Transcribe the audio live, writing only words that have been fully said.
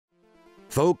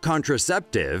Folk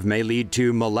contraceptive may lead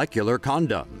to molecular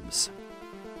condoms.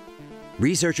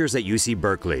 Researchers at UC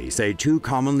Berkeley say 2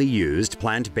 commonly used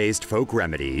plant-based folk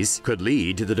remedies could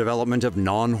lead to the development of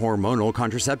non-hormonal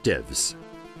contraceptives.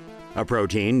 A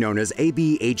protein known as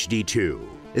ABHD2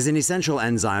 is an essential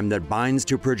enzyme that binds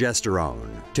to progesterone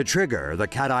to trigger the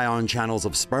cation channels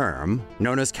of sperm,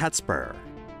 known as CatSper.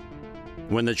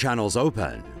 When the channels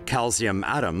open, calcium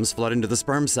atoms flood into the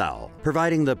sperm cell,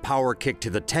 providing the power kick to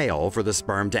the tail for the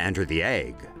sperm to enter the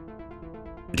egg.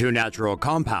 2 natural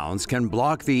compounds can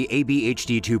block the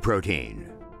ABHD2 protein.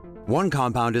 One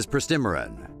compound is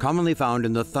pristimerin, commonly found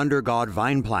in the thunder god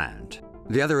vine plant.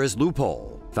 The other is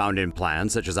lupeol, found in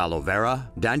plants such as aloe vera,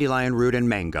 dandelion root, and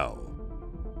mango.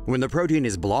 When the protein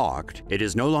is blocked, it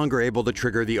is no longer able to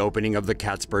trigger the opening of the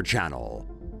CatSper channel.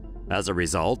 As a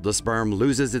result, the sperm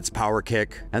loses its power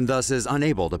kick and thus is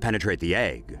unable to penetrate the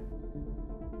egg.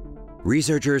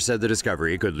 Researchers said the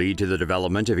discovery could lead to the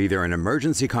development of either an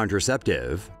emergency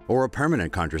contraceptive or a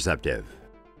permanent contraceptive.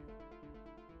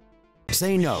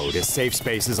 Say no to safe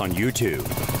spaces on YouTube.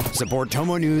 Support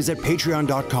TomoNews at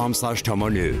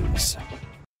patreon.com/TomoNews.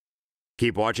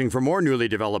 Keep watching for more newly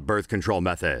developed birth control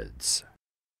methods.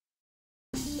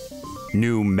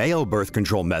 New male birth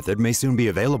control method may soon be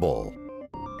available.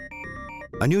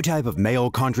 A new type of male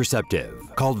contraceptive,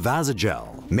 called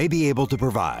Vasogel, may be able to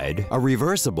provide a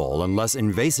reversible and less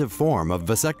invasive form of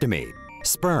vasectomy.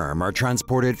 Sperm are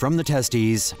transported from the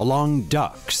testes along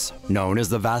ducts, known as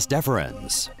the vas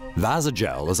deferens.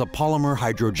 Vasogel is a polymer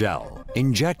hydrogel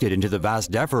injected into the vas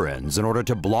deferens in order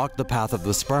to block the path of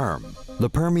the sperm. The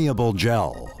permeable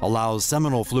gel allows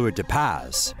seminal fluid to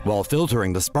pass while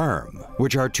filtering the sperm,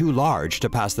 which are too large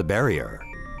to pass the barrier.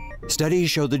 Studies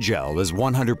show the gel is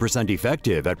 100%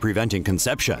 effective at preventing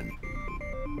conception.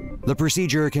 The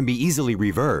procedure can be easily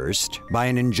reversed by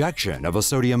an injection of a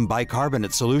sodium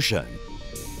bicarbonate solution.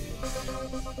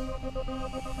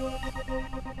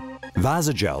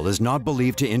 Vasogel is not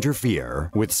believed to interfere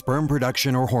with sperm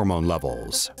production or hormone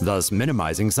levels, thus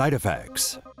minimizing side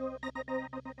effects.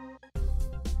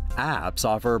 Apps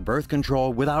offer birth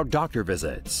control without doctor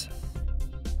visits.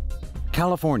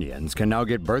 Californians can now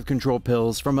get birth control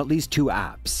pills from at least 2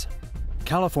 apps.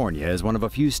 California is one of a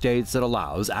few states that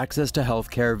allows access to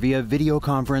healthcare via video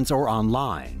conference or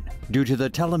online due to the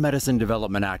Telemedicine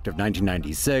Development Act of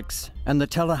 1996 and the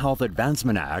Telehealth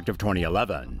Advancement Act of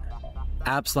 2011.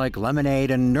 Apps like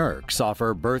Lemonade and Nurx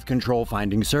offer birth control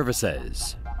finding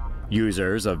services.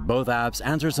 Users of both apps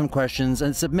answer some questions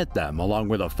and submit them along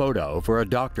with a photo for a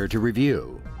doctor to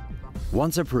review.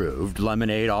 Once approved,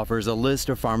 Lemonade offers a list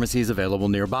of pharmacies available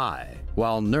nearby,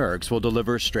 while Nurx will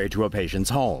deliver straight to a patient's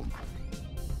home.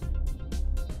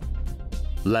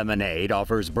 Lemonade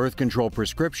offers birth control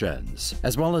prescriptions,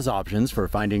 as well as options for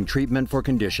finding treatment for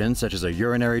conditions such as a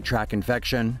urinary tract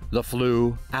infection, the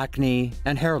flu, acne,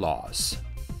 and hair loss.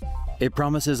 It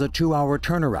promises a 2-hour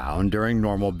turnaround during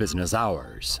normal business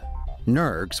hours.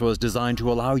 Nurx was designed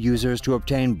to allow users to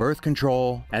obtain birth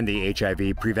control and the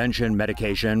HIV prevention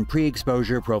medication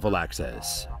pre-exposure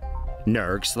prophylaxis.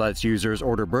 Nurx lets users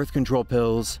order birth control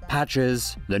pills,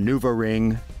 patches, the Nuva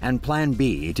ring, and Plan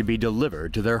B to be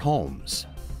delivered to their homes.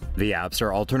 The apps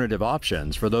are alternative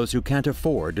options for those who can't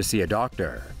afford to see a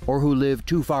doctor or who live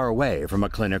too far away from a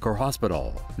clinic or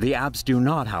hospital. The apps do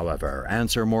not, however,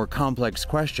 answer more complex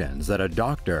questions that a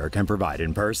doctor can provide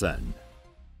in person.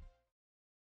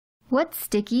 What's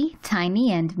sticky,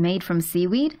 tiny, and made from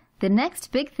seaweed? The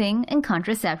next big thing in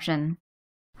contraception.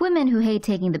 Women who hate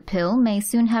taking the pill may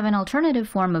soon have an alternative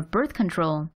form of birth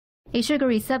control. A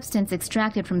sugary substance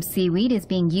extracted from seaweed is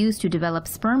being used to develop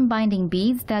sperm-binding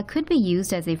beads that could be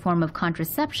used as a form of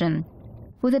contraception.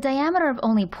 With a diameter of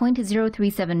only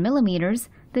 0.037 millimeters,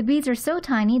 the beads are so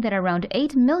tiny that around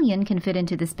 8 million can fit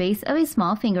into the space of a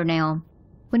small fingernail.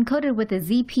 When coated with the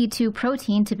ZP2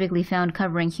 protein typically found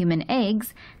covering human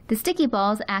eggs, the sticky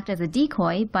balls act as a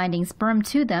decoy, binding sperm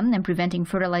to them and preventing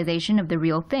fertilization of the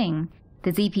real thing.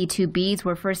 The ZP2 beads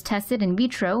were first tested in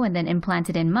vitro and then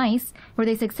implanted in mice, where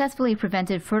they successfully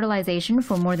prevented fertilization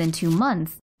for more than 2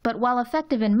 months. But while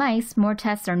effective in mice, more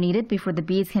tests are needed before the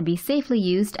beads can be safely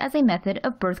used as a method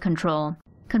of birth control.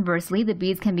 Conversely, the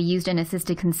beads can be used in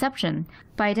assisted conception,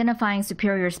 by identifying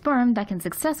superior sperm that can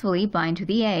successfully bind to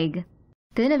the egg.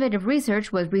 The innovative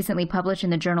research was recently published in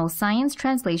the journal Science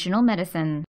Translational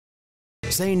Medicine.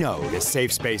 Say no to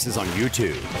safe spaces on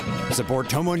YouTube. Support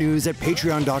TomoNews at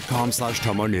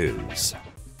patreon.com/TomoNews.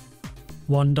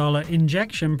 $1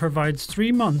 injection provides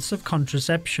 3 months of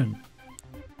contraception.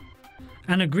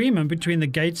 An agreement between the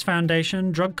Gates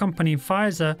Foundation, drug company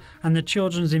Pfizer, and the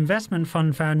Children's Investment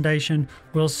Fund Foundation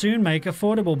will soon make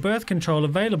affordable birth control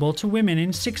available to women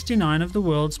in 69 of the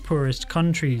world's poorest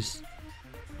countries.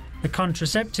 The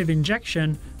contraceptive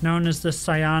injection, known as the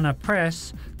Ciana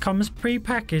Press, comes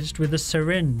pre-packaged with a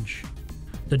syringe.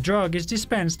 The drug is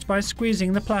dispensed by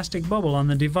squeezing the plastic bubble on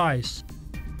the device.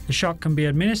 The shot can be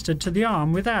administered to the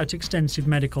arm without extensive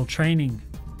medical training.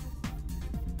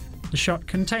 The shot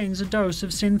contains a dose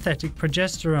of synthetic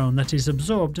progesterone that is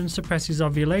absorbed and suppresses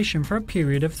ovulation for a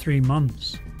period of 3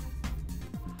 months.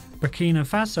 Burkina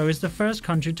Faso is the first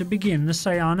country to begin the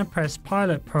Ciana Press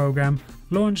pilot program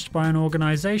launched by an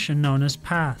organization known as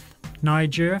PATH.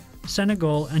 Niger,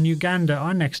 Senegal and Uganda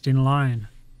are next in line.